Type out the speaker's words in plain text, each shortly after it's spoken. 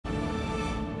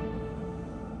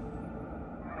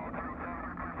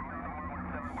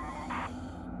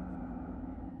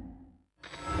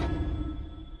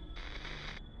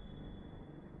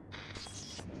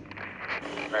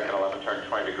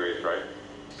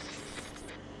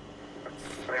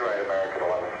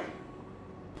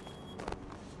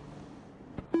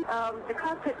The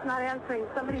cockpit's not answering.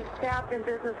 Somebody's stabbed in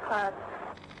business class.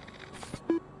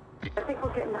 I think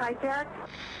we're getting hijacked.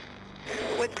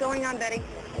 What's going on, Betty?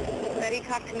 Betty,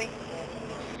 talk to me.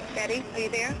 Betty, are you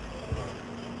there?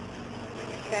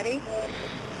 Betty?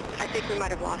 I think we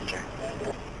might have lost her.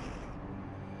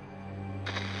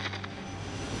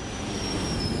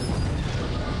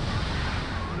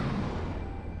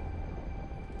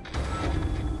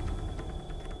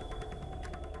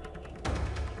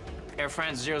 Air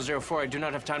France 004, I do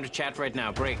not have time to chat right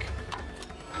now. Break.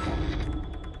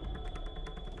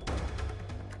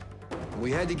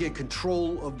 We had to get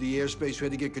control of the airspace. We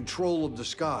had to get control of the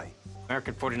sky.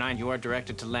 American 49, you are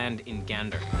directed to land in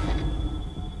Gander.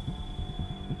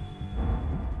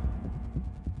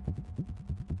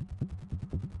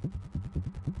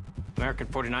 American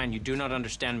 49, you do not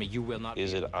understand me. You will not.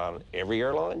 Is it on every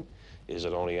airline? Is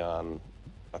it only on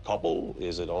a couple?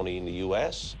 Is it only in the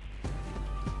U.S.?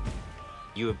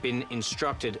 You have been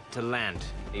instructed to land.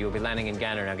 You will be landing in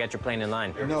Gander. Now get your plane in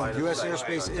line. No, U.S.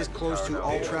 airspace is closed to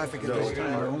all traffic at this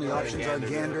time. Our only options are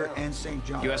Gander and St.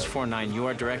 John. US 49, you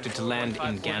are directed to land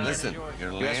in Gander. Listen,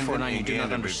 you're US 49, you do not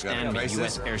Gander. understand me.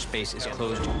 US airspace is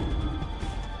closed.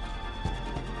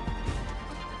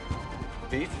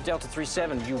 Beef? Delta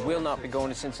 37, you will not be going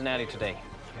to Cincinnati today.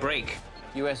 Break.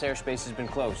 US airspace has been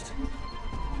closed.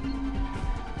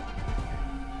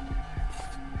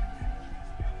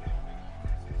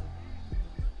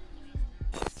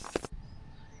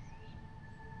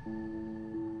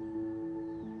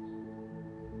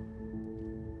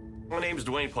 My name's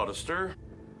Dwayne Podester.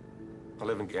 I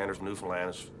live in Ganders,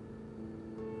 Newfoundland.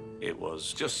 It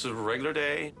was just a regular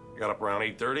day. I got up around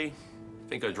 8:30. I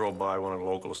think I drove by one of the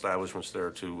local establishments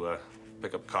there to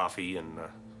pick up coffee and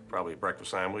probably a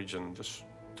breakfast sandwich, and just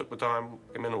took my time,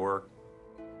 came into work.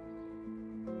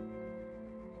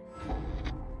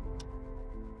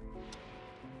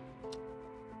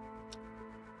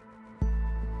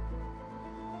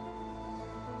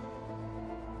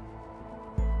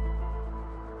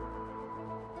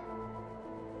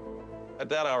 At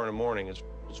that hour in the morning, it's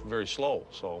very slow.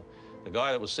 So the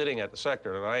guy that was sitting at the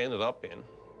sector that I ended up in,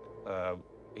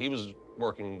 he was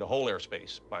working the whole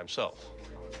airspace by himself.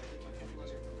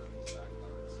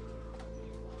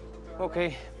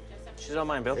 Okay. She's on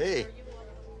mine, Bill. Hey.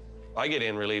 I get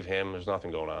in, relieve him, there's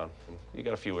nothing going on. You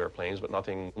got a few airplanes, but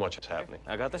nothing much is happening.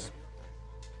 I got this.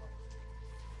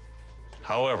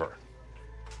 However,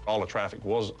 all the traffic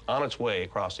was on its way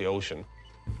across the ocean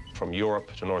from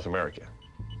Europe to North America.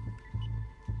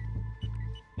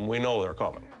 We know they're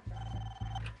coming.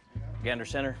 Gander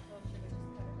Center.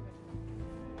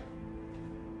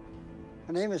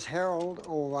 My name is Harold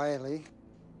O'Reilly,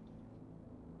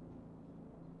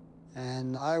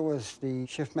 and I was the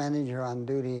shift manager on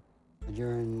duty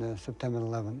during September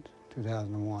 11th,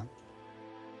 2001.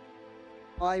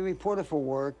 I reported for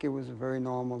work. It was a very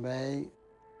normal day.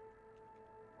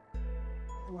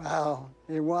 Well,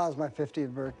 it was my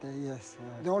 50th birthday, yes.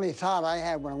 The only thought I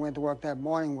had when I went to work that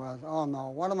morning was, oh no,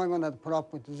 what am I going to put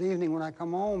up with this evening when I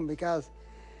come home? Because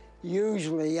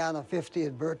usually on a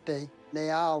 50th birthday,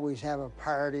 they always have a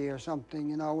party or something,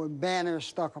 you know, with banners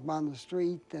stuck up on the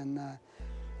street. And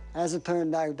as it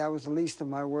turned out, that was the least of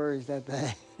my worries that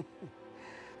day.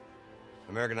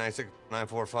 American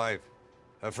 96945.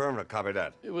 Affirmative, copy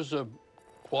that. It was a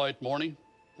quiet morning,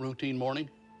 routine morning.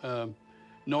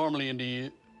 Normally in the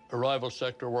arrival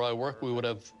sector where I work, we would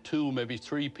have 2, maybe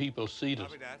 3 people seated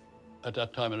at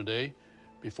that time of the day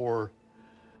before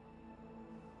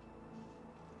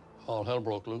all hell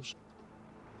broke loose.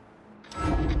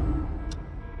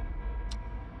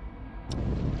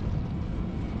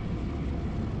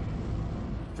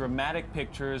 Dramatic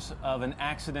pictures of an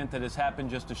accident that has happened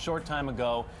just a short time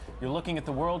ago. You're looking at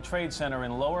the World Trade Center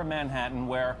in Lower Manhattan,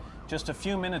 where just a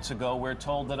few minutes ago we're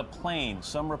told that a plane,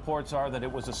 some reports are that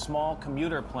it was a small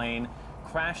commuter plane,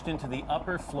 crashed into the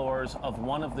upper floors of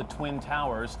one of the Twin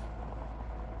Towers.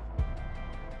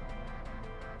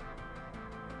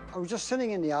 I was just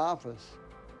sitting in the office.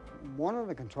 One of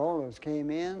the controllers came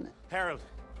in. Harold.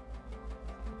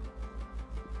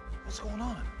 What's going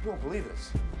on? You won't believe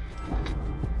this.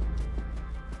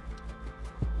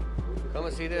 Come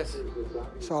and see this.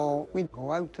 So we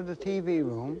go out to the TV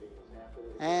room,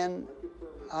 and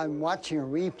I'm watching a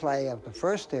replay of the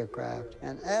first aircraft,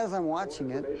 and as I'm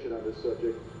watching it,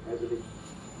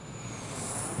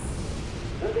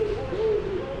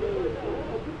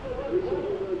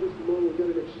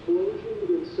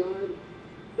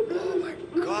 Oh my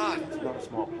God! It's not a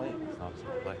small plane. It's not a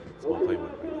small plane. A small plane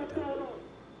wouldn't bring that down.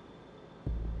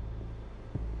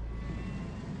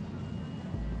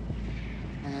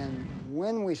 and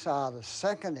when we saw the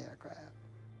second aircraft,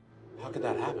 How could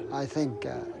that happen? I think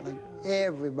like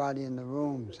everybody in the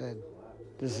room said,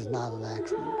 this is not an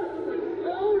accident.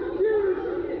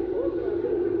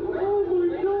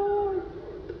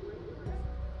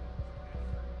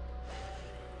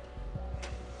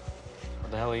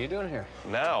 What the hell are you doing here?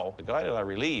 Now, the guy that I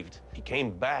relieved, he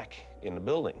came back in the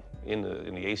building, in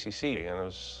the ACC, and it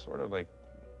was sort of like,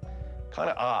 kind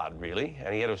of odd, really,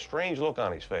 and he had a strange look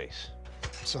on his face.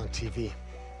 It's on TV.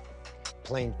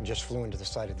 Plane just flew into the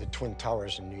side of the Twin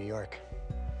Towers in New York.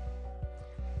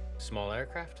 Small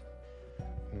aircraft?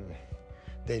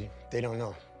 They don't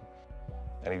know.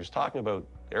 And he was talking about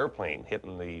airplane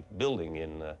hitting the building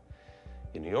in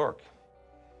New York.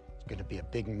 It's going to be a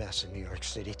big mess in New York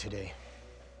City today.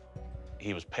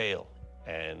 He was pale,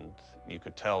 and you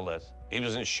could tell that he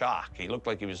was in shock. He looked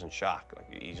like he was in shock.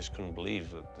 Like he just couldn't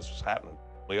believe that this was happening.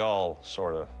 We all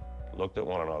sort of looked at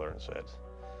one another and said,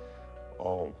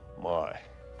 oh my,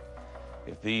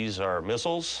 if these are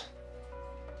missiles,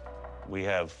 we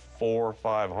have 400 or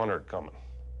 500 coming.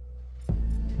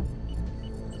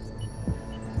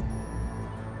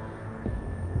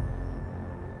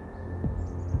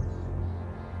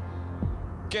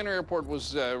 Gander Airport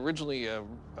was originally a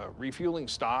refueling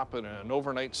stop and an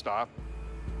overnight stop.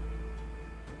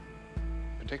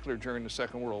 In particular, during the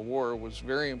Second World War, was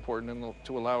very important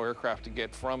to allow aircraft to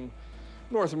get from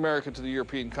North America to the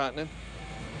European continent.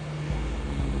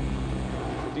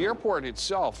 The airport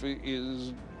itself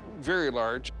is very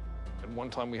large. At one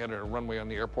time, we had a runway on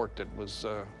the airport that was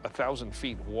 1,000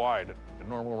 feet wide. A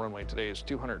normal runway today is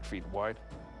 200 feet wide.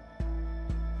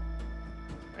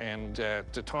 And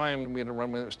at the time, we had a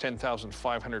runway that was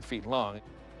 10,500 feet long.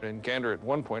 In Gander, at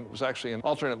one point, it was actually an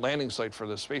alternate landing site for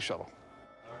the space shuttle.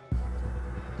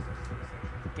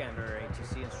 Gander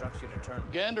ATC instructs you to turn.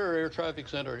 Gander Air Traffic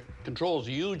Center controls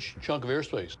a huge chunk of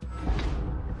airspace.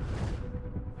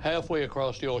 Halfway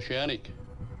across the Oceanic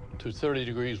to 30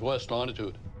 degrees west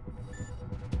longitude.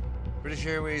 British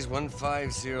Airways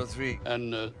 1503.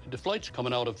 And the flights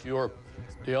coming out of Europe,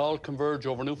 they all converge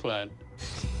over Newfoundland.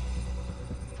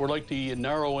 We're like the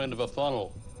narrow end of a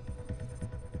funnel.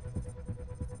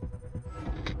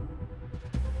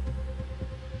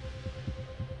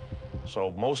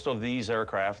 So most of these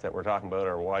aircraft that we're talking about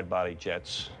are wide-body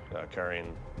jets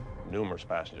carrying numerous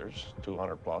passengers,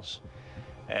 200 plus.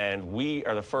 And we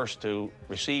are the first to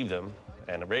receive them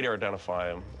and radar identify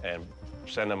them and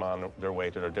send them on their way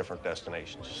to their different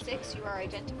destinations. 6, you are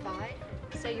identified.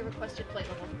 Say your requested flight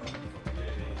level.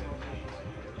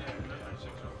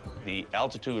 The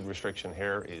altitude restriction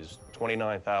here is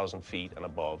 29,000 feet and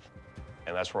above,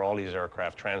 and that's where all these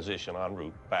aircraft transition en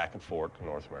route back and forth to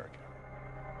North America.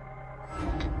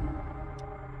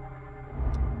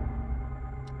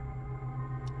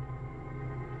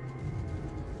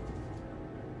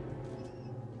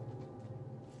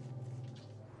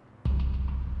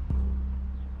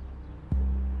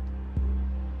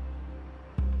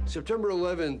 September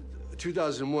 11th,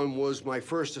 2001 was my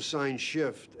first assigned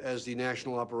shift as the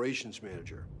National Operations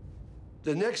Manager.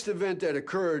 The next event that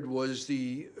occurred was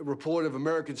the report of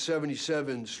American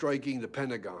 77 striking the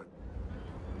Pentagon.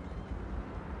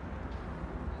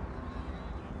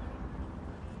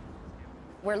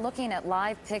 We're looking at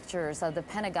live pictures of the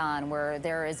Pentagon where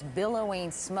there is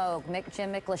billowing smoke.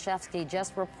 Jim Miklaszewski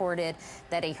just reported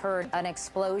that he heard an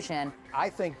explosion. I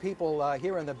think people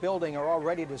here in the building are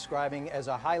already describing as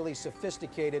a highly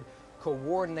sophisticated,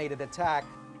 coordinated attack.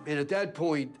 And at that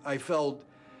point, I felt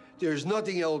there's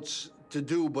nothing else to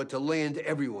do but to land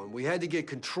everyone. We had to get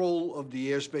control of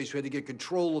the airspace. We had to get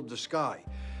control of the sky.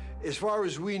 As far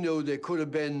as we know, there could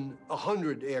have been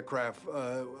 100 aircraft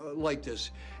like this.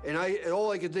 And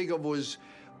all I could think of was,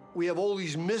 we have all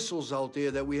these missiles out there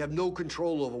that we have no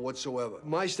control over whatsoever.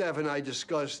 My staff and I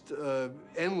discussed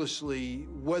endlessly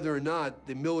whether or not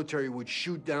the military would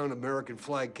shoot down American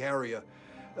flag carrier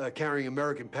carrying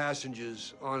American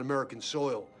passengers on American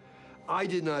soil. I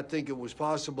did not think it was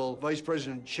possible. Vice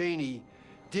President Cheney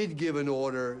did give an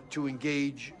order to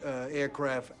engage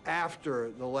aircraft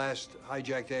after the last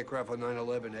hijacked aircraft on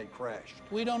 9/11 had crashed.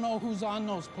 We don't know who's on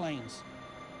those planes.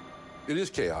 It is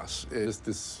chaos.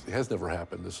 This has never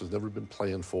happened. This has never been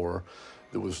planned for.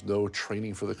 There was no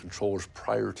training for the controllers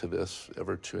prior to this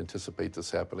ever to anticipate this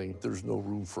happening. There's no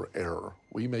room for error.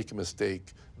 We make a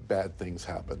mistake, bad things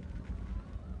happen.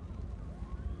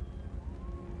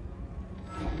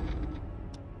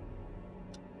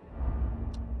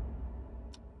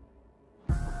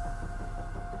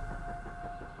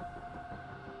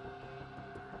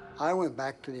 I went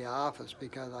back to the office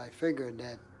because I figured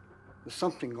that there's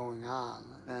something going on.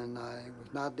 And I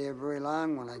was not there very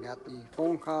long when I got the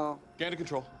phone call. Gander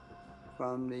Control.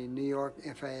 from the New York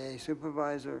FAA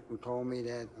supervisor who told me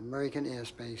that American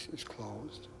airspace is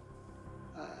closed.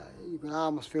 You can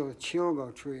almost feel a chill go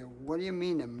through you. What do you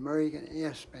mean American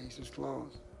airspace is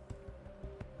closed?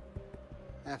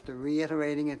 After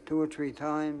reiterating it 2 or 3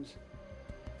 times,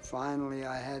 finally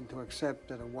I had to accept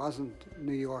that it wasn't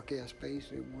New York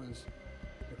airspace, it was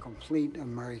the complete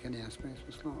American airspace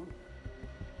was closed.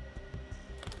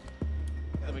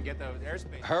 Let me get the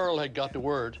airspace. Harold had got the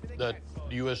word that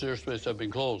the U.S. airspace had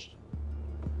been closed,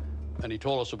 and he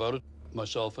told us about it,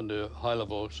 myself and the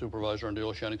high-level supervisor and the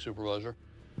oceanic supervisor.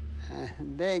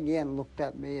 And they again looked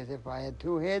at me as if I had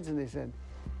 2 heads, and they said,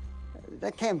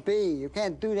 that can't be, you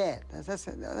can't do that.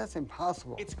 That's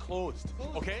impossible. It's closed,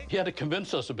 okay? He had to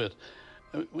convince us a bit.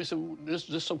 We said,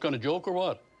 this some kind of joke or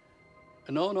what?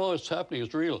 And no, it's happening,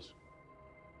 it's real.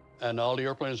 And all the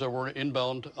airplanes that were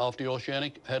inbound off the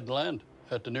Oceanic had to land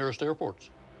at the nearest airports.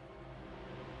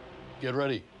 Get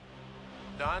ready.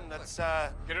 Done, let's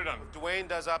get her done. Dwayne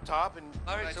does up top and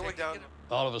all right, so take down.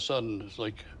 All of a sudden, it's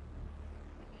like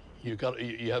you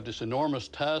have this enormous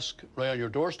task right on your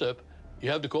doorstep.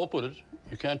 You have to cope with it.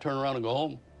 You can't turn around and go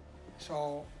home.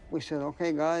 So we said,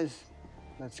 okay, guys,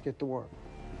 let's get to work.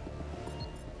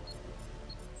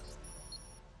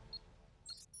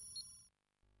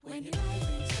 When you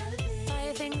buy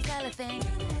a thing, sell a thing.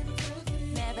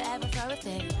 Never ever throw a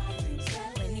thing.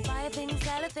 When you buy a thing,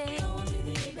 sell a thing.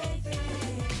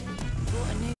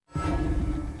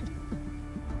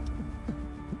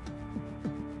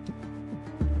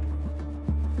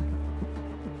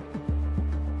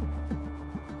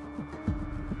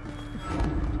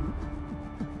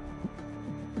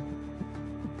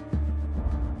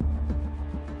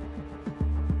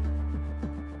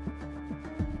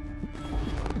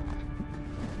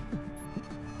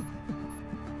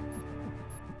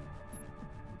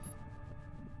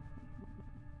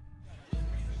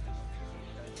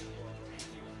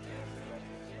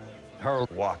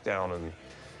 Harold walked down and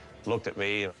looked at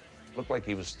me. It looked like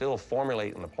he was still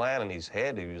formulating the plan in his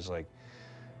head. He was like,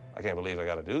 I can't believe I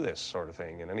got to do this sort of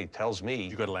thing. And then he tells me,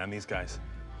 You got to land these guys.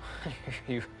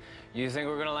 You think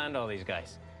we're going to land all these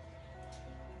guys?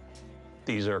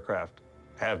 These aircraft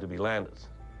have to be landed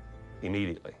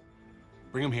immediately.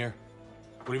 Bring them here.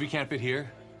 But if you can't fit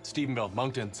here, Stephenville,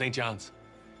 Moncton, St. John's.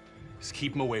 Just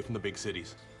keep them away from the big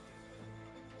cities.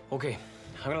 Okay,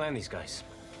 I'm going to land these guys.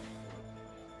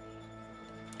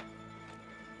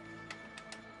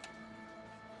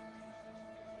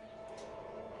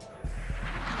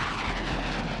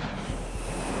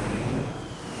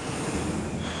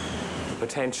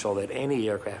 Potential that any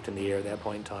aircraft in the air at that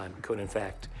point in time could, in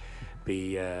fact,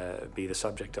 be the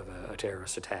subject of a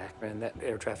terrorist attack. And that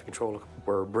air traffic control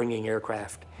were bringing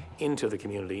aircraft into the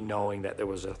community knowing that there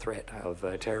was a threat of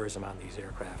terrorism on these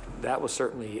aircraft. That was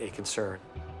certainly a concern.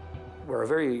 We're a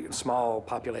very small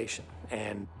population,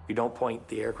 and you don't point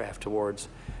the aircraft towards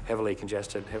heavily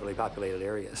congested, heavily populated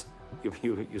areas.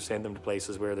 You send them to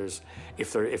places where there's,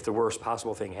 if the worst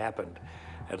possible thing happened,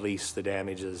 at least the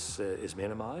damage is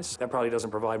minimized. That probably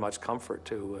doesn't provide much comfort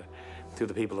to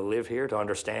the people that live here to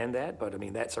understand that, but I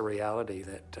mean, that's a reality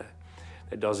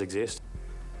that does exist.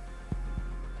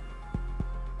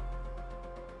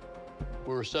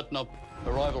 We were setting up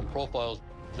arrival profiles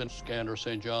in Gander,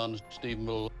 St. John's,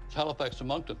 Stephenville, Halifax, and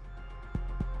Moncton.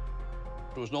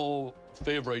 There was no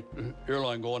favorite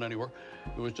airline going anywhere.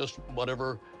 It was just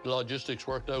whatever logistics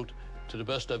worked out to the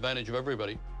best advantage of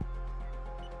everybody.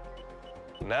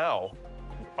 Now,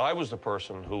 I was the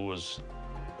person who was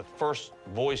the first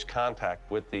voice contact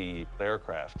with the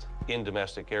aircraft in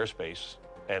domestic airspace,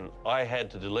 and I had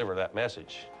to deliver that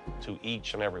message to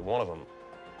each and every one of them.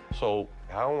 So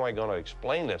how am I going to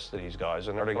explain this to these guys,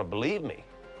 and are they going to believe me?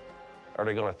 Are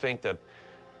they going to think that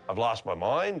I've lost my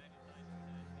mind?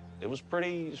 It was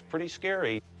pretty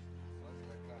scary.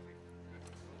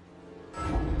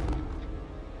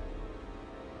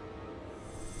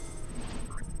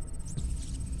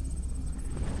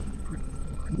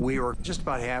 We were just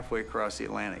about halfway across the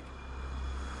Atlantic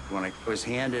when I was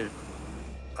handed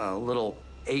a little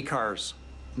ACARS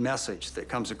message that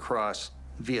comes across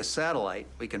via satellite.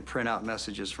 We can print out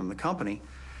messages from the company,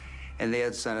 and they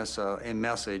had sent us a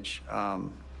message,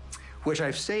 which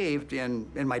I've saved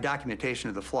in my documentation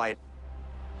of the flight.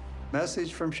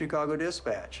 Message from Chicago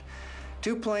Dispatch.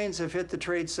 2 planes have hit the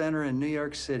Trade Center in New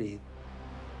York City.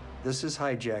 This is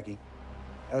hijacking.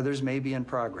 Others may be in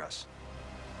progress.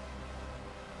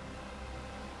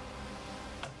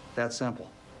 That simple.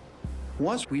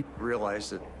 Once we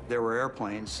realized that there were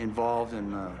airplanes involved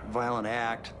in a violent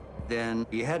act, then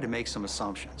you had to make some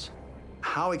assumptions.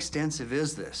 How extensive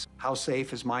is this? How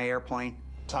safe is my airplane?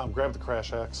 Tom, grab the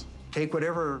crash axe. Take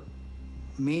whatever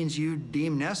means you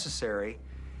deem necessary,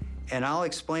 and I'll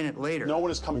explain it later. No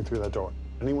one is coming through that door.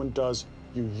 Anyone does,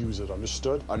 you use it.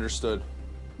 Understood? Understood.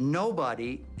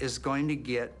 Nobody is going to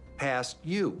get past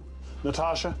you.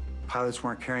 Natasha? Pilots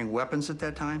weren't carrying weapons at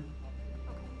that time.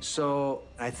 So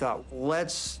I thought,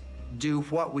 let's do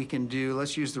what we can do.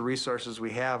 Let's use the resources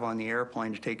we have on the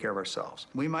airplane to take care of ourselves.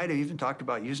 We might have even talked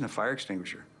about using a fire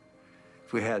extinguisher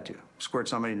if we had to. Squirt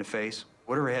somebody in the face,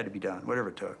 whatever had to be done, whatever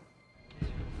it took.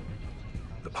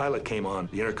 The pilot came on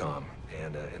the intercom,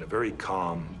 and in a very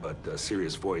calm but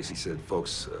serious voice, he said,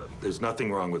 folks, there's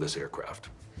nothing wrong with this aircraft.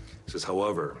 He says,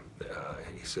 however,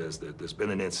 he says that there's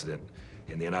been an incident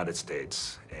in the United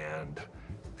States, and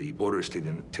the borders to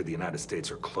the United States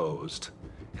are closed,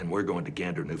 and we're going to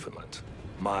Gander, Newfoundland.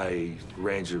 My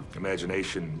range of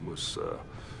imagination was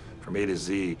from A to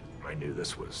Z. I knew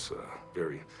this was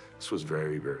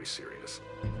very, very serious.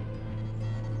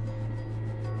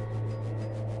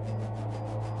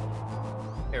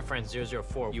 Air France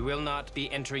 004, you will not be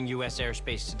entering U.S.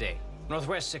 airspace today.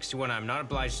 Northwest 61, I'm not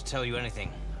obliged to tell you anything.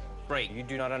 Break. You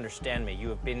do not understand me. You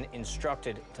have been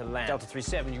instructed to land. Delta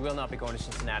 37, you will not be going to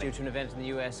Cincinnati. Due to an event in the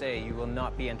USA, you will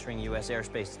not be entering U.S.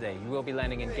 airspace today. You will be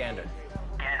landing in Gander.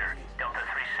 Gander, Delta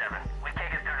 37. We can't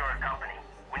get through to our company.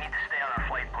 We need to stay on our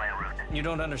flight plan route. You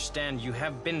don't understand. You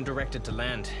have been directed to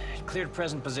land. Cleared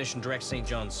present position, direct St.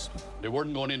 John's. They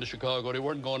weren't going into Chicago. They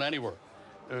weren't going anywhere.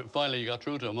 Finally, you got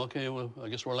through to them. Okay, well, I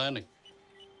guess we're landing.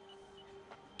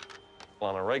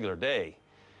 On a regular day,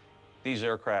 these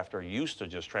aircraft are used to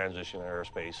just transitioning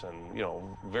airspace and, you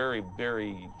know, very,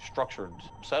 very structured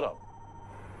setup.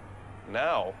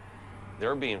 Now,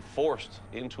 they're being forced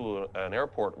into an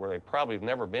airport where they probably have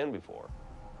never been before.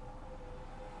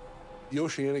 The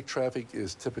oceanic traffic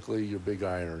is typically your big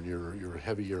iron, your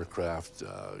heavy aircraft,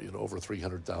 over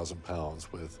 300,000 pounds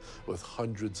with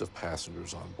hundreds of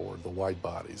passengers on board, the wide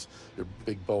bodies, your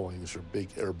big Boeings, your big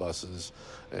Airbuses,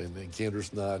 and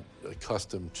Gander's not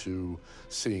accustomed to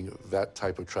seeing that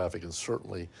type of traffic, and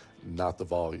certainly not the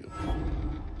volume.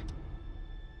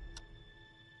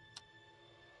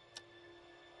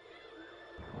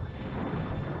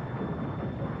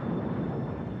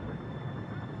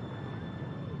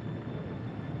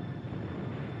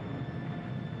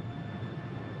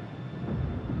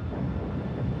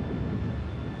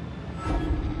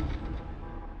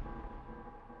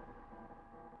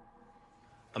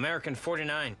 American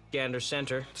 49, Gander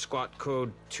Center, squat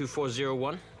code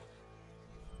 2401.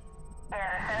 Gander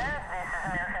Center, this is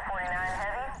American 49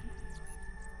 Heavy.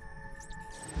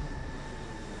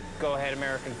 Go ahead,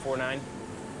 American 49.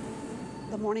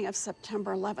 The morning of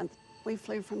September 11th, we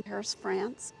flew from Paris,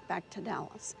 France, back to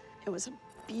Dallas. It was a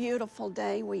beautiful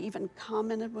day. We even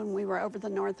commented when we were over the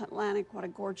North Atlantic what a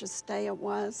gorgeous day it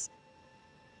was.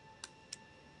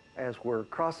 As we're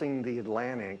crossing the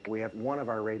Atlantic, we have one of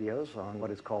our radios on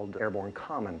what is called Airborne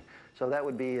Common. So that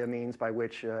would be a means by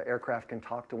which aircraft can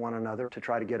talk to one another to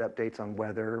try to get updates on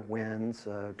weather, winds,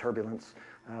 turbulence,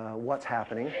 what's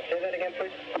happening. Say that again,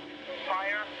 please.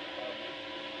 Fire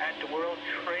at the World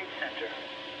Trade Center.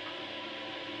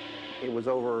 It was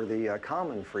over the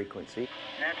common frequency.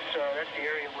 That's the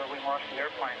area where we lost the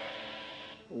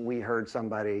airplane. We heard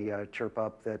somebody chirp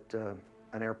up that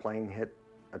an airplane hit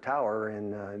a tower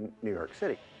in New York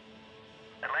City.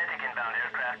 Atlantic inbound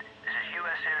aircraft, this is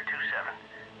US Air 27.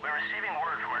 We're receiving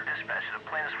word from our dispatch that a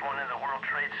plane has flown into the World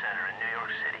Trade Center in New York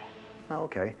City. Oh,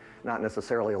 okay. Not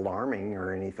necessarily alarming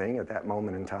or anything at that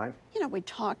moment in time. You know, we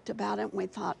talked about it and we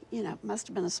thought, you know, it must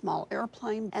have been a small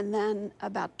airplane. And then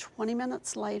about 20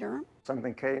 minutes later,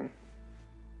 something came.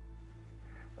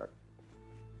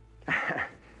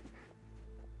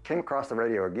 Came across the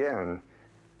radio again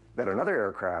that another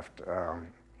aircraft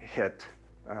hit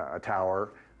a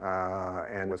tower,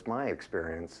 and it was my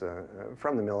experience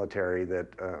from the military that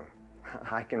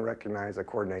I can recognize a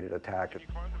coordinated attack.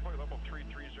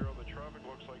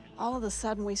 all of a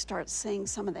sudden we start seeing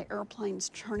some of the airplanes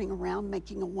turning around,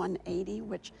 making a 180,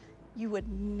 which you would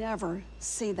never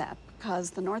see that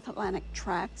because the North Atlantic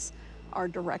tracks are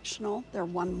directional, they're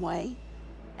one way,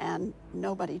 and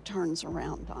nobody turns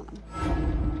around on them.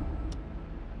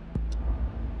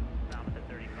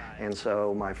 And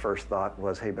so my first thought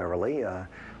was, hey, Beverly,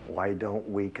 why don't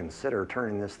we consider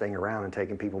turning this thing around and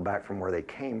taking people back from where they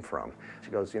came from?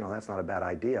 She goes, you know, that's not a bad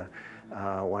idea.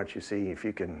 Why don't you see if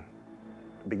you can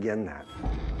begin that?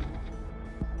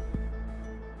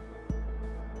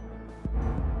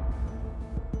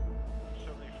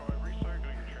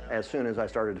 As soon as I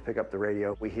started to pick up the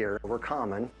radio, we hear, we're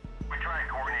common. We tried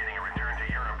coordinating a return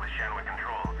to Europe with Chadwick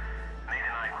Control. They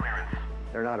denied clearance.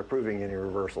 They're not approving any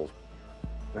reversals.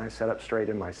 And I sat up straight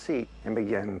in my seat and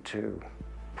began to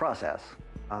process.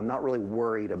 I'm not really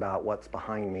worried about what's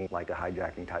behind me, like a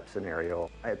hijacking type scenario.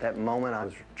 At that moment, I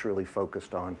was truly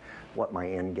focused on what my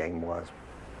end game was,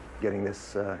 getting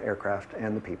this aircraft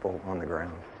and the people on the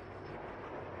ground.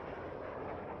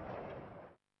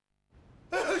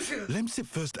 Lemsip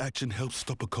First Action helps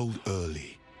stop a cold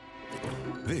early.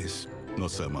 This,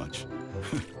 not so much.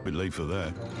 Bit late for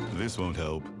that. This won't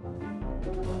help.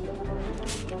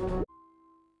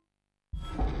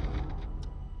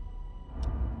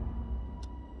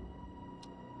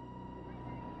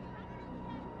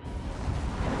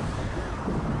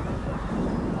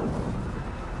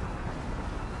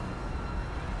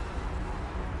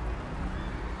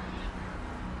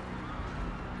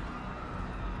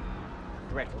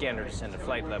 Direct Gander descend to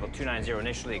flight level 290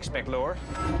 initially, expect lower.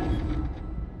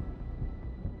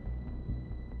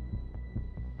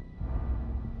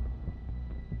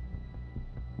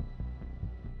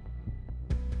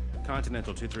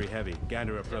 Continental 23 Heavy,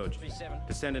 Gander approach.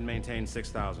 Descend and maintain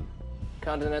 6,000.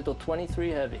 Continental 23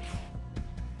 Heavy.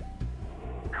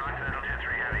 Continental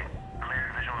 23 Heavy,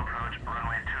 cleared visual approach,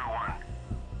 runway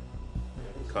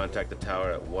 21. Contact the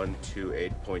tower at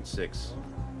 128.6.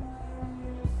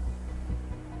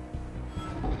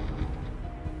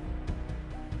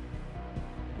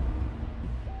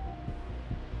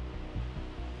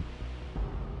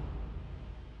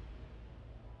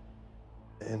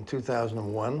 In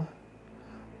 2001,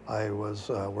 I was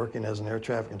working as an air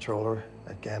traffic controller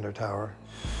at Gander Tower.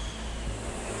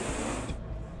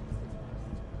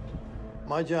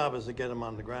 My job is to get them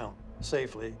on the ground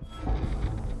safely.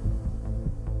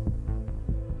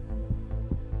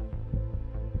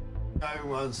 I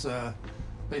was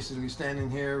basically standing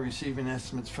here receiving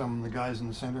estimates from the guys in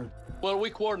the center. Well, we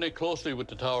coordinate closely with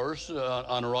the towers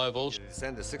on arrivals.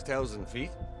 Descend to 6,000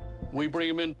 feet? We bring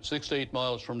them in 6 to 8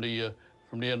 miles from the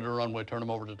end of the runway, turn them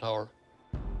over to the tower.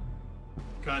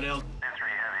 Continental 23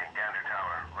 Heavy, Gander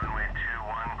Tower, runway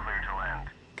 21, clear to land.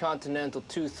 Continental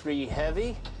 23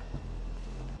 Heavy.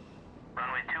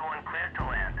 Runway 21, clear to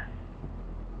land.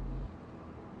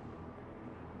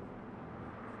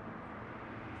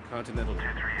 Continental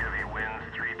 23 Heavy,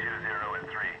 winds 320 at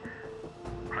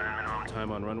 3. Plan minimum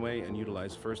time on runway and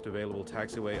utilize first available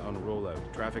taxiway on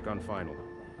rollout. Traffic on final.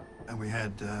 And we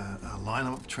had a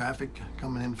lineup of traffic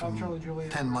coming in from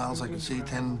 10 miles, I could see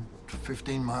 10 to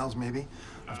 15 miles maybe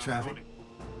of traffic.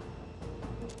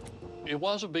 It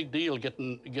was a big deal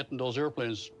getting those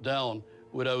airplanes down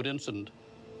without incident.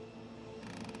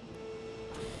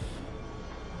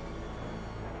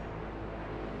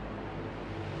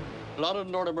 A lot of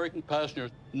the North American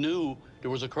passengers knew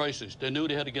there was a crisis. They knew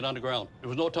they had to get on the ground. There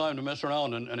was no time to mess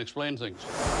around and explain things.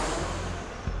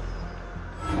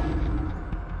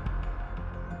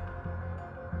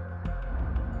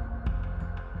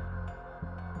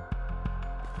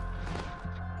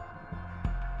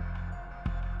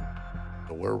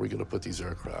 Where are we going to put these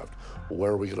aircraft?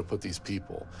 Where are we going to put these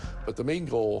people? But the main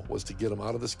goal was to get them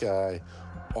out of the sky,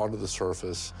 onto the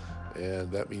surface,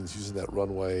 and that means using that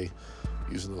runway,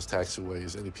 using those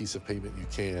taxiways, any piece of pavement you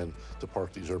can to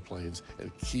park these airplanes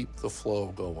and keep the flow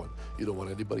going. You don't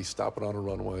want anybody stopping on a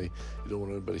runway. You don't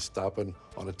want anybody stopping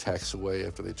on a taxiway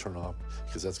after they turn off,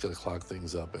 because that's going to clog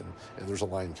things up, and there's a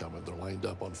line coming. They're lined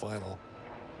up on final.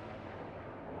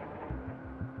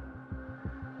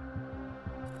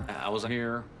 I was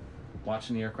here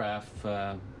watching the aircraft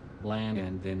land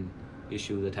and then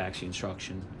issue the taxi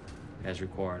instruction as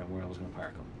required on where I was going to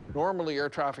park them. Normally, air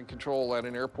traffic control at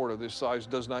an airport of this size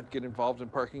does not get involved in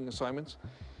parking assignments.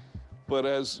 But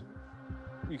as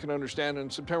you can understand, on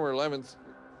September 11th,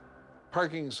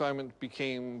 parking assignment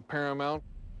became paramount.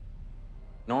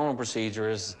 Normal procedure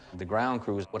is the ground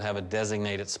crews would have a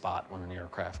designated spot when an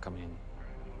aircraft come in.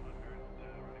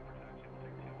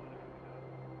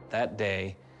 That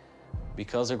day,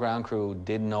 because the ground crew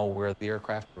didn't know where the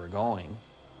aircraft were going,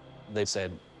 they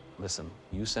said, listen,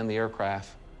 you send the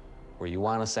aircraft where you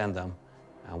want to send them,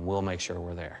 and we'll make sure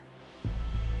we're there.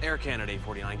 Air Canada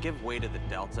 849, give way to the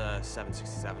Delta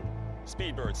 767.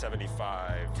 Speedbird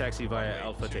 75. Taxi via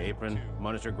Alpha to apron.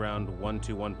 Monitor ground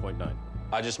 121.9.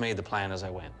 I just made the plan as I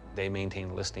went. They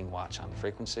maintained listening watch on the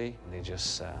frequency. They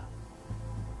just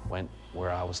went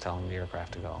where I was telling the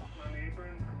aircraft to go.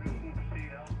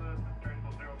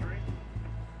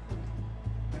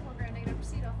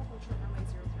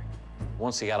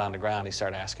 Once he got on the ground, he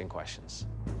started asking questions.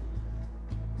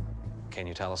 Can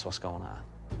you tell us what's going on?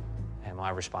 And my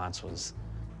response was,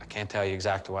 I can't tell you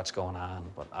exactly what's going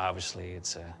on, but obviously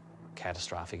it's a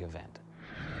catastrophic event.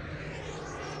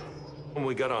 When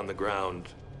we got on the ground,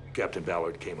 Captain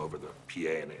Ballard came over the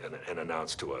PA and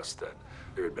announced to us that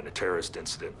there had been a terrorist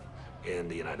incident in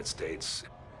the United States.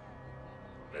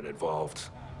 It involved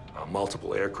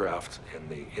multiple aircraft and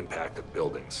the impact of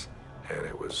buildings. And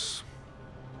it was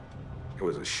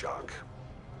a shock.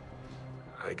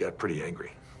 I got pretty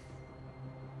angry.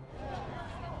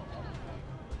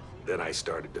 Then I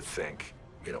started to think,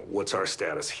 you know, what's our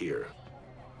status here?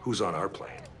 Who's on our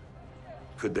plane?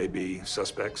 Could they be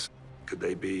suspects? Could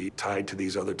they be tied to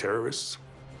these other terrorists?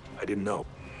 I didn't know.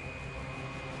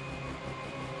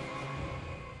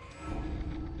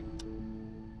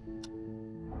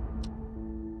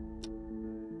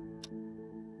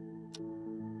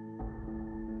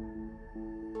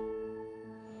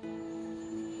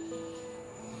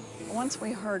 Once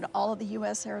we heard all of the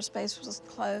U.S. airspace was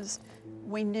closed,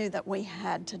 we knew that we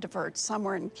had to divert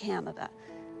somewhere in Canada.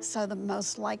 So the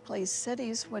most likely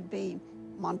cities would be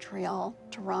Montreal,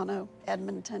 Toronto,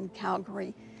 Edmonton,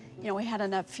 Calgary. You know, we had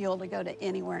enough fuel to go to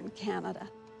anywhere in Canada.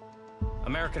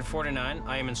 American 49,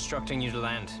 I am instructing you to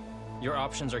land. Your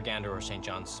options are Gander or St.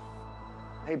 John's.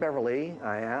 Hey, Beverly,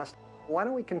 I asked, why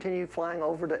don't we continue flying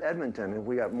over to Edmonton if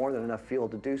we got more than enough fuel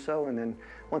to do so, and then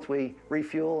once we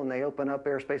refuel and they open up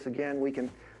airspace again, we can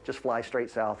just fly straight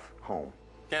south home.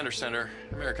 Gander Center,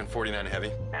 American 49 Heavy.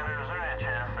 And is there any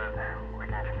chance that we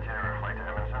can continue our flight to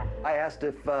Edmonton? I asked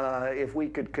if we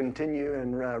could continue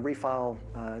and refile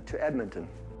to Edmonton.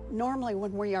 Normally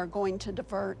when we are going to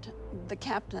divert, the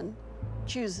captain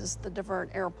chooses the divert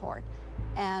airport,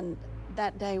 and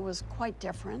that day was quite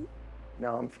different.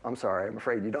 No, I'm sorry. I'm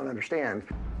afraid you don't understand.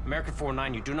 American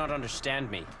 49, you do not understand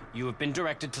me. You have been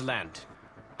directed to land.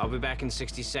 I'll be back in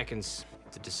 60 seconds.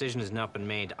 If the decision has not been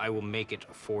made, I will make it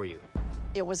for you.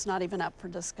 It was not even up for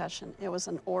discussion. It was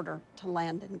an order to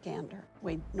land in Gander.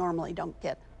 We normally don't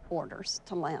get orders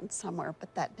to land somewhere,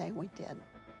 but that day we did.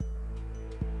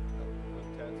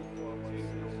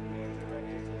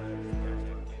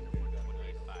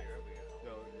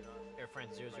 Air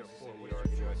France 004.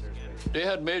 They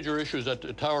had major issues at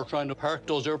the tower trying to park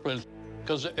those airplanes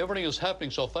because everything is happening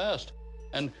so fast.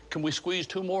 And can we squeeze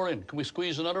two more in? Can we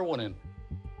squeeze another one in?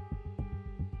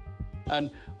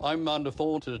 And I'm on the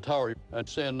phone to the tower and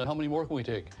saying, how many more can we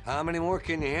take? How many more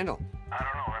can you handle? I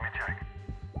don't know, let me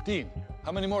check. Dean,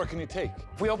 how many more can you take?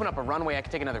 If we open up a runway, I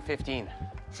can take another 15.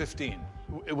 15.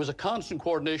 It was a constant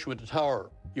coordination with the tower.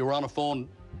 You were on a phone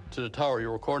to the tower. You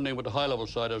were coordinating with the high-level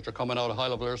side as they're coming out of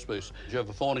high-level airspace. You have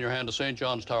a phone in your hand to St.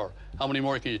 John's Tower. How many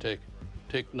more can you take?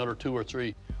 Take another 2 or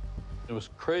 3. It was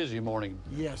crazy morning.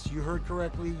 Yes, you heard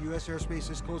correctly. U.S.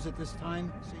 airspace is closed at this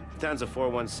time. Lufthansa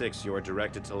 416, you are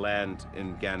directed to land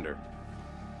in Gander.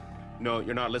 No,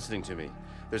 you're not listening to me.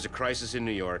 There's a crisis in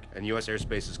New York, and U.S.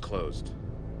 airspace is closed.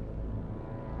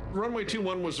 Runway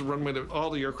 21 was the runway that all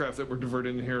the aircraft that were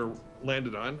diverted in here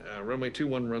landed on. Runway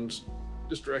 21 runs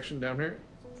this direction down here.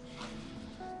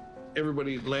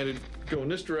 Everybody landed going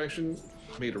this direction,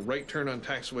 made a right turn on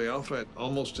taxiway Alpha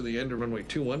almost to the end of runway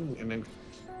 21, and then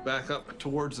back up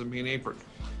towards the main apron.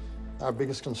 Our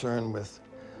biggest concern with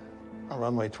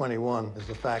runway 21 is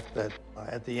the fact that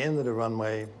at the end of the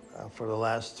runway, for the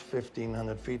last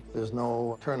 1,500 feet, there's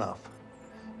no turnoff.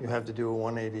 You have to do a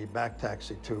 180 back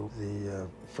taxi to the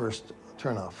first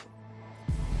turnoff.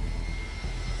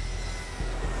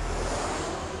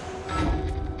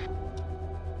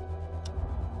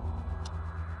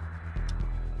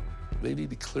 They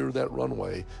need to clear that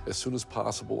runway as soon as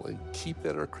possible and keep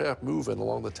that aircraft moving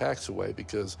along the taxiway,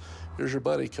 because here's your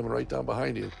buddy coming right down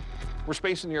behind you. We're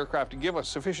spacing the aircraft to give us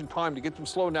sufficient time to get them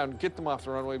slowed down and get them off the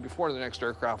runway before the next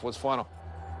aircraft was final.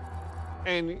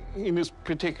 And in this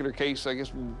particular case, I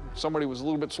guess somebody was a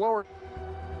little bit slower.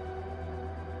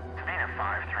 Sabina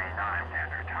 539,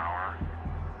 Gander Tower,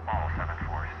 Ball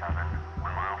 747,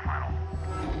 1 mile final.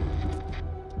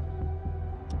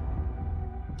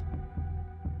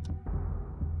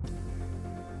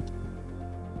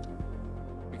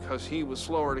 Because he was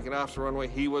slower to get off the runway,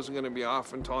 he wasn't going to be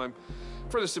off in time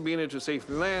for the Sabina to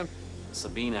safely land.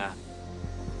 Sabina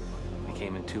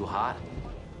became in too hot,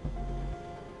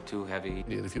 too heavy.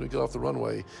 And if you don't get off the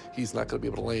runway, he's not going to be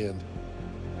able to land.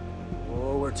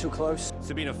 Oh, we're too close.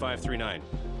 Sabina 539,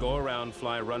 go around,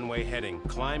 fly runway heading,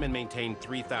 climb and maintain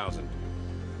 3,000.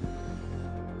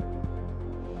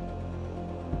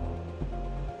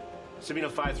 Sabina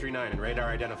 539 and radar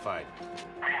identified.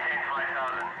 Maintain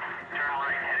 5,000. Turn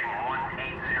right heading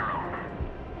 180.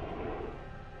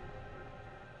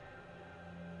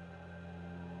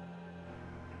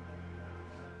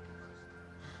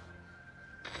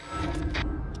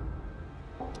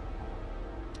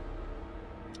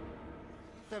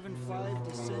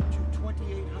 Descend to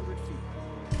 2,800 feet.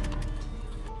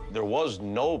 There was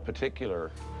no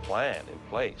particular plan in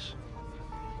place.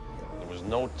 There was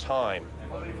no time.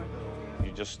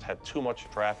 You just had too much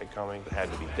traffic coming that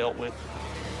had to be dealt with.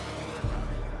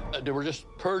 They were just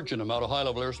purging them out of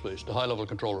high-level airspace, the high-level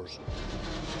controllers.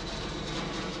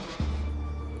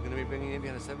 We're going to be bringing India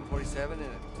on a 747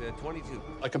 and a 22.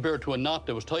 I compared it to a knot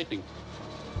that was tightening.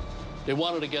 They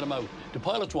wanted to get them out. The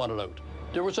pilots wanted out.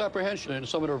 There was apprehension in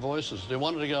some of their voices. They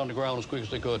wanted to get on the ground as quick as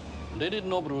they could. They didn't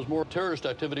know, but there was more terrorist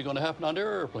activity going to happen on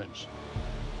their airplanes.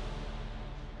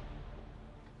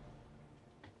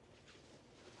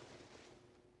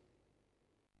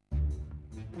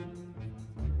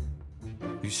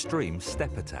 Who streams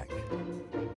Step Attack.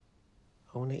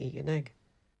 I want to eat an egg.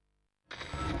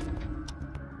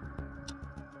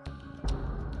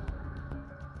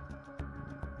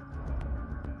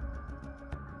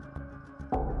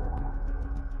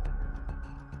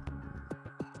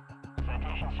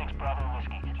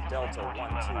 Delta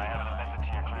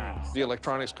 1-2. The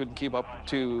electronics couldn't keep up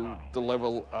to the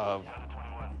level of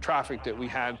traffic that we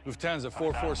had. Lufthansa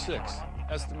 446,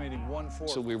 estimating 14.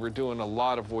 So we were doing a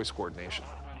lot of voice coordination.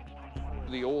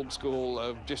 The old school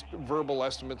of just verbal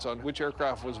estimates on which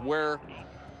aircraft was where,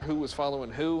 who was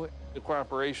following who. The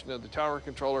cooperation of the tower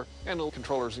controller and the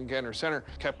controllers in Gander Center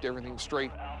kept everything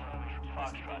straight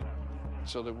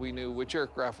so that we knew which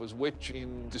aircraft was which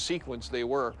in the sequence they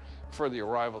were for the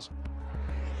arrivals.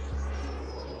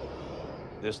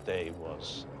 This day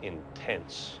was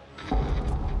intense.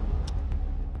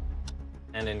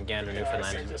 And in Gander,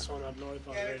 Newfoundland. This one up north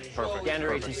already. Perfect.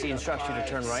 Gander ATC instructs you to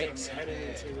turn right.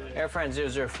 Air France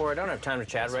 004, I don't have time to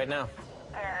chat right now.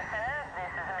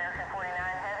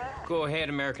 Go ahead,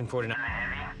 American 49.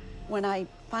 When I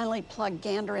finally plugged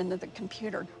Gander into the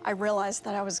computer, I realized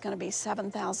that I was going to be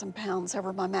 7,000 pounds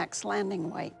over my max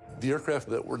landing weight. The aircraft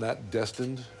that were not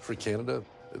destined for Canada,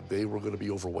 they were going to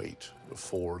be overweight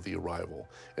for the arrival,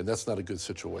 and that's not a good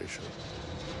situation.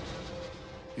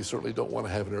 You certainly don't want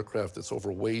to have an aircraft that's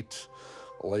overweight,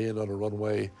 land on a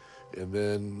runway, and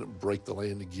then break the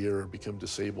landing gear, become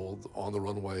disabled on the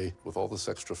runway with all this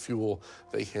extra fuel.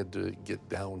 They had to get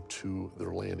down to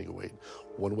their landing weight.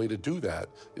 One way to do that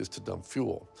is to dump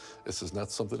fuel. This is not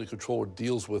something the controller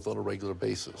deals with on a regular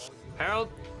basis. Harold,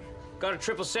 got a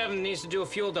 777 needs to do a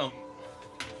fuel dump.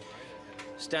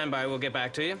 Stand by, we'll get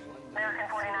back to you. American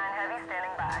 49 Heavy,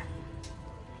 standing by.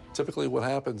 Typically what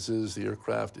happens is the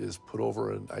aircraft is put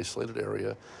over an isolated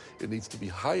area. It needs to be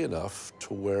high enough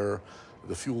to where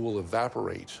the fuel will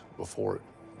evaporate before it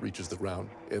reaches the ground.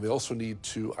 And they also need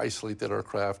to isolate that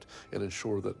aircraft and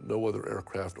ensure that no other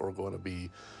aircraft are going to be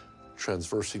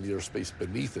transversing the airspace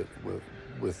beneath it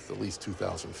with at least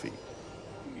 2,000 feet.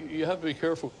 You have to be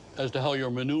careful as to how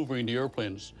you're maneuvering the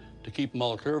airplanes to keep them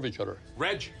all clear of each other.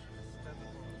 Reg,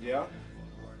 Yeah?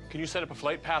 can you set up a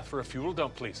flight path for a fuel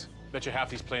dump, please? Bet you half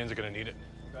these planes are going to need it.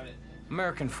 Got it.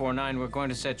 American 49, we're going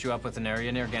to set you up with an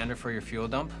area near Gander for your fuel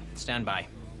dump. Stand by.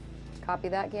 Copy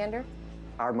that, Gander.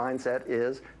 Our mindset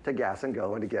is to gas and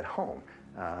go and to get home.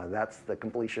 That's the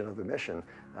completion of the mission.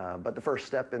 But the first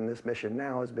step in this mission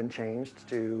now has been changed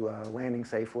to landing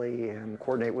safely and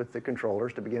coordinate with the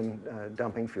controllers to begin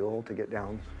dumping fuel to get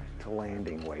down to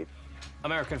landing weight.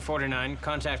 American 49,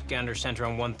 contact Gander Center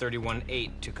on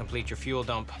 131.8 to complete your fuel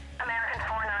dump. American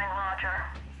 49, Roger.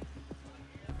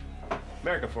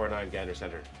 America 49, Gander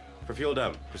Center. For fuel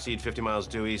dump, proceed 50 miles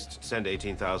due east, descend to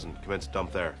 18,000. Commence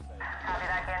dump there. Copy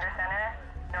that, Gander Center.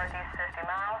 Northeast 50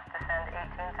 miles, descend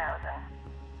 18,000.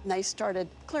 They started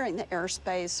clearing the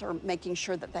airspace or making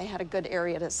sure that they had a good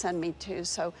area to send me to.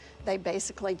 So they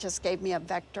basically just gave me a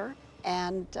vector,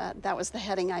 and that was the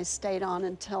heading I stayed on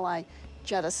until I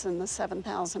jettisoned the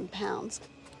 7,000 pounds.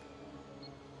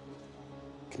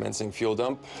 Commencing fuel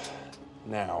dump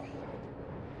now.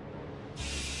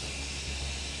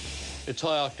 It's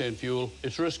high-octane fuel.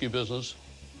 It's risky business.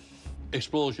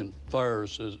 Explosion,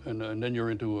 fires, and then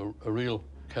you're into a real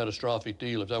catastrophic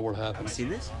deal if that were to happen. See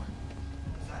this?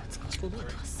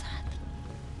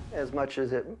 As much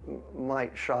as it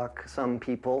might shock some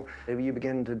people, if you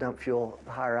begin to dump fuel at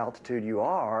the higher altitude you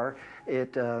are,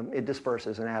 it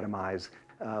disperses and atomizes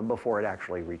before it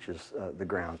actually reaches the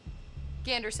ground.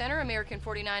 Gander Center, American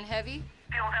 49 Heavy.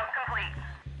 Fuel dump complete.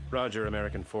 Roger,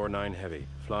 American 49 Heavy.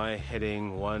 Fly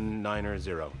heading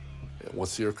 190.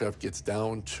 Once the aircraft gets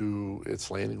down to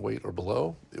its landing weight or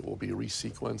below, it will be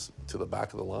resequenced to the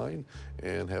back of the line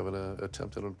and have an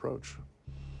attempted approach.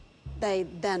 They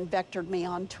then vectored me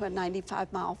onto a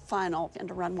 95-mile final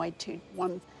into runway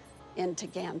 21 into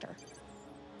Gander.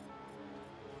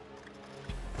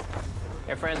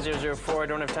 Air France 004, I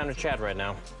don't have time to chat right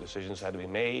now. Decisions had to be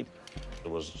made.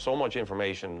 There was so much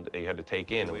information that you had to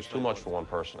take in. It was too much for one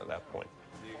person at that point.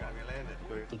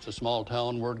 It's a small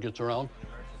town, word gets around.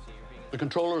 The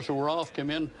controllers who were off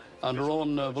came in on their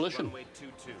own volition.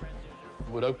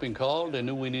 Without being called, they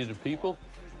knew we needed people.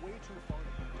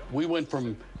 We went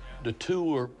from the 2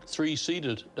 or 3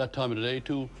 seated that time of the day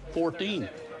to 14.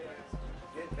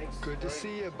 Good to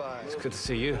see you, bud. It's good to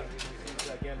see you.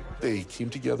 They came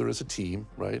together as a team,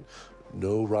 right?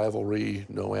 No rivalry,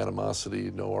 no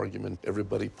animosity, no argument.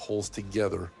 Everybody pulls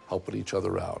together, helping each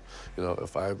other out. You know,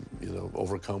 if I'm,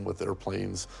 overcome with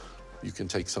airplanes, you can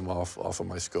take some off of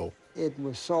my scope. It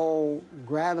was so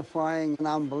gratifying and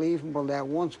unbelievable that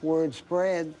once word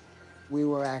spread, we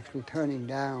were actually turning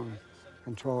down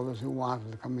controllers who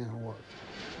wanted to come in and work.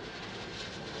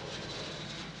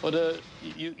 But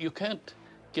you can't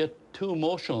get too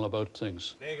emotional about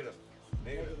things. Negative.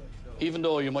 Even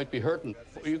though you might be hurting,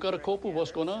 you got to cope with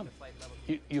what's going on.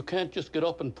 You can't just get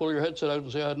up and pull your headset out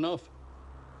and say, I had enough.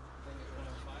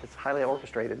 It's highly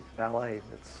orchestrated ballet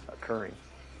that's occurring.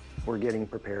 We're getting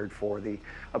prepared for the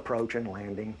approach and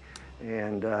landing,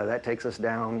 and that takes us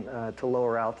down to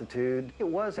lower altitude. It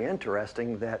was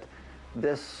interesting that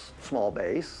this small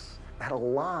base had a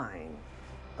line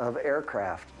of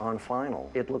aircraft on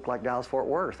final. It looked like Dallas-Fort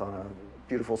Worth on a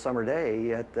beautiful summer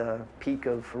day at the peak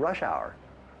of rush hour.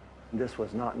 This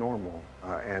was not normal,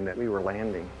 and that we were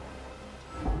landing.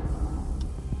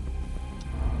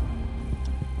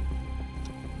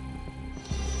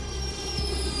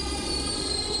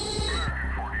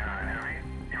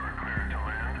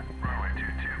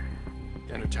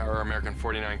 Gander Tower, American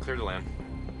 49, clear to land.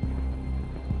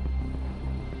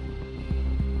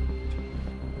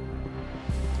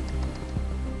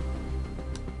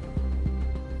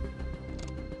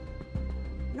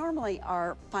 Normally,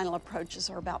 our final approaches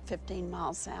are about 15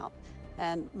 miles out,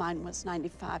 and mine was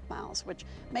 95 miles, which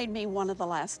made me one of the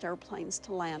last airplanes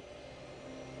to land.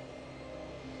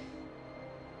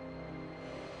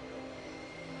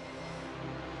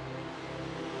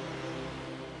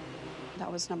 I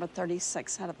was number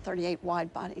 36 out of 38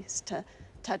 wide bodies to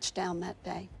touch down that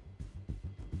day.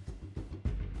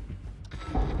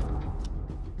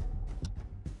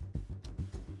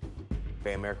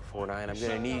 Bay American 49, I'm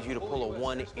gonna need you to pull a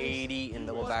 180 and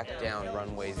double back down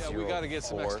runway 04. Yeah, we gotta get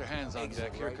some extra hands on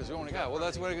deck here because we only got, well,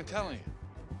 that's what I'm telling you.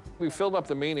 We filled up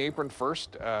the main apron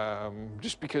first,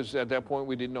 just because at that point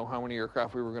we didn't know how many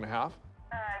aircraft we were gonna have.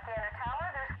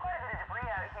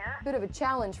 Bit of a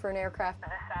challenge for an aircraft of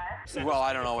this size. Well,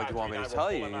 I don't know what you want me to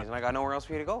tell you, and I got nowhere else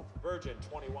for you to go. Virgin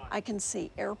 21. I can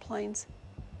see airplanes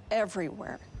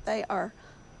everywhere. They are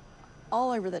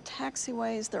all over the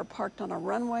taxiways. They're parked on a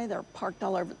runway. They're parked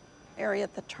all over the area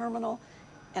at the terminal.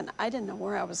 And I didn't know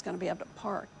where I was going to be able to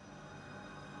park.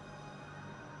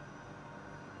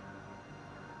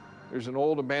 There's an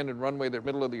old abandoned runway in the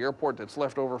middle of the airport that's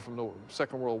left over from the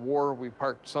Second World War. We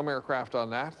parked some aircraft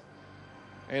on that.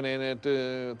 And then at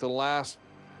the last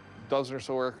dozen or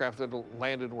so aircraft that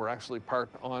landed were actually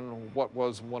parked on what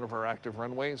was one of our active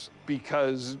runways,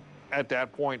 because at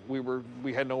that point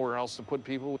we had nowhere else to put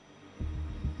people.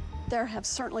 There have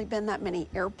certainly been that many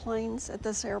airplanes at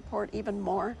this airport, even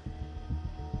more,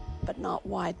 but not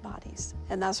wide bodies.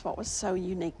 And that's what was so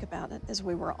unique about it, is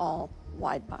we were all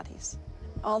wide bodies.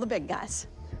 All the big guys.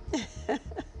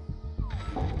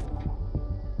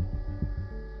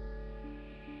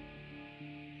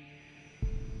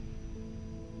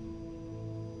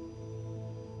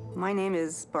 My name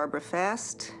is Barbara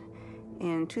Fast.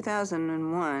 In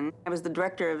 2001, I was the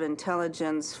Director of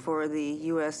Intelligence for the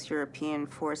U.S. European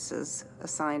forces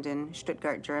assigned in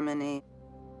Stuttgart, Germany.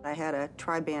 I had a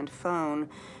tri-band phone,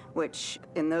 which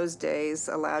in those days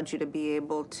allowed you to be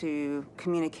able to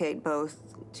communicate both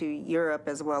to Europe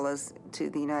as well as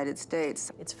to the United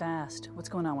States. It's Fast. What's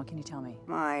going on? What can you tell me?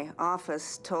 My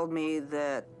office told me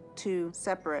that 2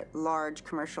 separate large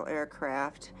commercial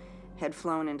aircraft had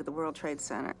flown into the World Trade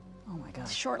Center. Oh my God.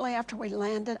 Shortly after we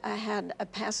landed, I had a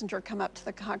passenger come up to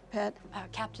the cockpit.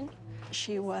 Captain?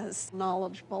 She was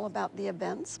knowledgeable about the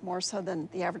events, more so than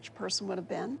the average person would have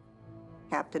been.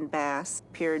 Captain Bass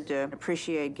appeared to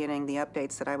appreciate getting the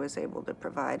updates that I was able to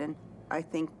provide. And I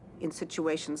think in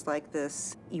situations like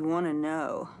this, you want to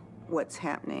know what's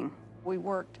happening. We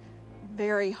worked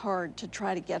very hard to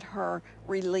try to get her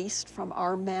released from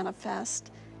our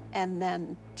manifest and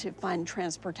then to find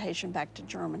transportation back to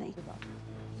Germany.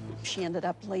 She ended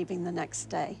up leaving the next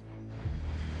day.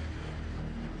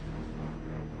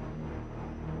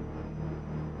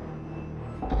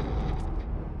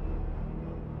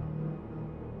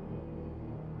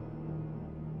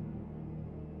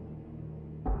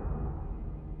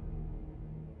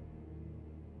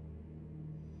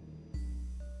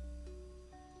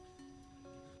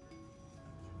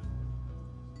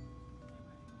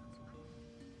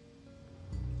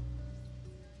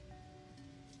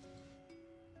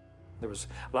 There was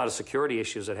a lot of security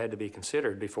issues that had to be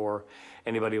considered before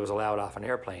anybody was allowed off an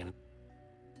airplane.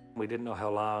 We didn't know how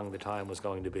long the time was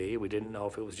going to be. We didn't know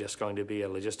if it was just going to be a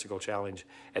logistical challenge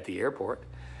at the airport,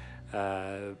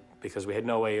 because we had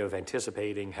no way of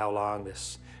anticipating how long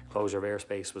this closure of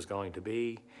airspace was going to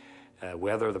be,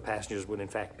 whether the passengers would in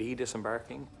fact be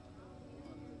disembarking.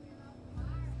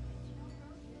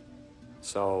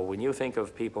 So when you think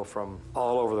of people from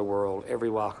all over the world,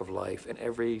 every walk of life, and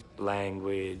every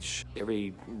language,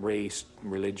 every race,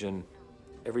 religion,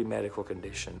 every medical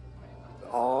condition,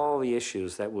 all the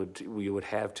issues that we would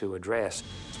have to address.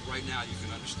 Right now, you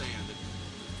can understand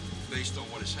that based on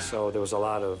what has happened. So there was a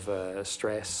lot of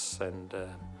stress and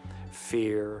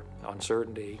fear,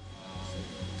 uncertainty.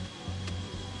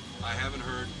 I haven't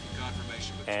heard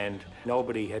confirmation. And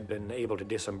nobody had been able to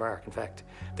disembark. In fact,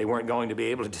 they weren't going to be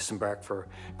able to disembark for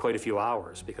quite a few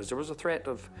hours because there was a threat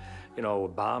of, you know,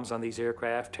 bombs on these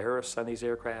aircraft, terrorists on these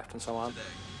aircraft, and so on. Today,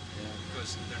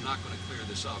 because they're not going to clear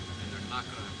this up, and they're not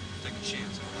going to take a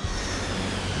chance on it.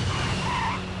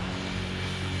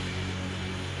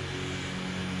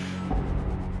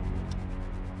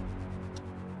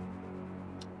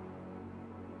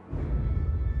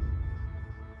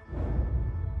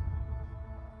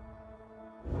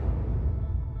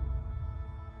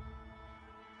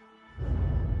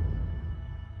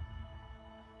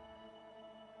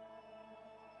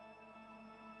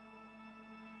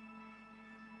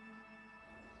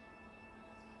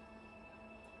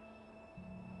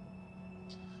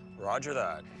 Roger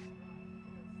that.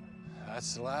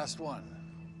 That's the last one.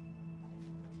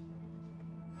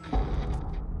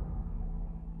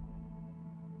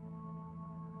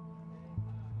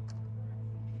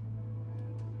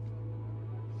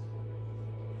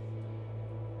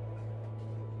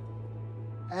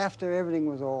 After everything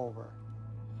was over,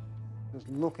 just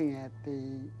looking at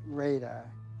the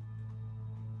radar,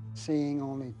 seeing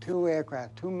only two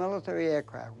aircraft, two military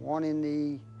aircraft, one in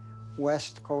the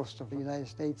west coast of the United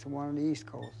States and one on the east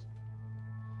coast.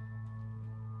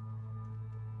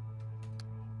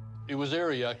 It was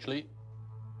airy, actually.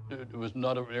 It was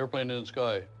not an airplane in the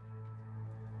sky.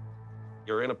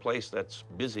 You're in a place that's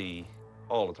busy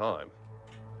all the time,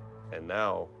 and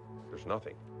now there's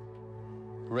nothing.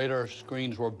 Radar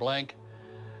screens were blank.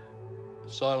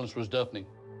 The silence was deafening.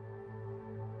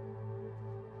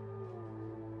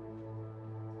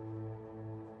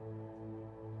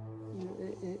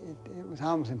 It was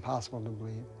almost impossible to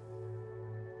believe.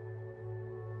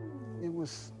 It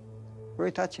was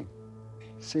very touching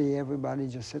to see everybody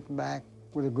just sitting back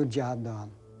with a good job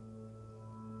done.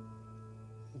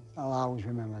 I'll always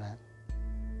remember that.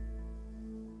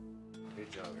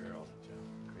 Great job, Harold.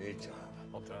 Great job.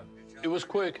 Well done. It was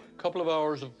quick, a couple of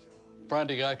hours of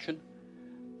frantic action,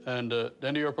 and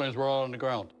then the airplanes were all on the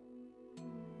ground.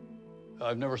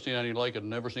 I've never seen anything like it,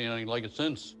 never seen anything like it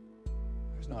since.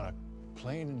 There's not a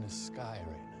plane in the sky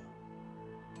right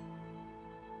now.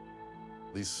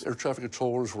 These air traffic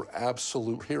controllers were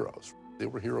absolute heroes. They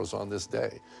were heroes on this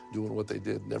day, doing what they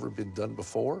did. Never been done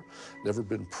before, never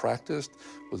been practiced,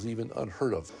 was even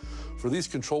unheard of. For these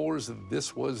controllers,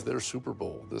 this was their Super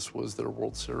Bowl. This was their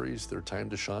World Series, their time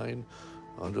to shine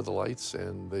under the lights,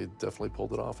 and they definitely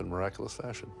pulled it off in miraculous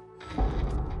fashion.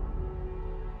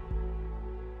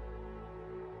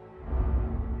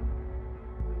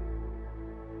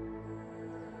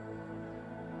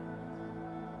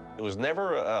 It was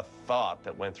never a thought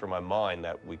that went through my mind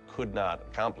that we could not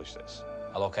accomplish this.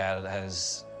 I look at it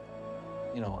as,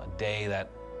 you know, a day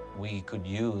that we could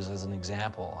use as an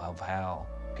example of how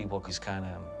people just kind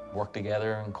of work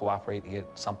together and cooperate to get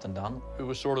something done. It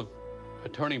was sort of a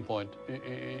turning point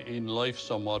in life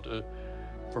somewhat.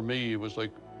 For me, it was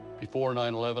like before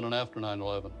 9/11 and after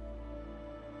 9/11.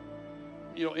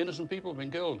 You know, innocent people have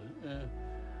been killed.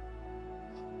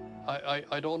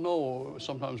 I don't know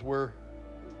sometimes where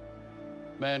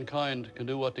mankind can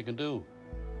do what they can do.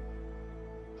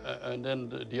 And then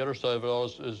the other side of it all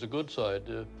is the good side.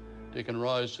 They can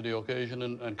rise to the occasion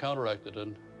and counteract it,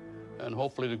 and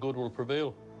hopefully the good will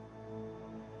prevail.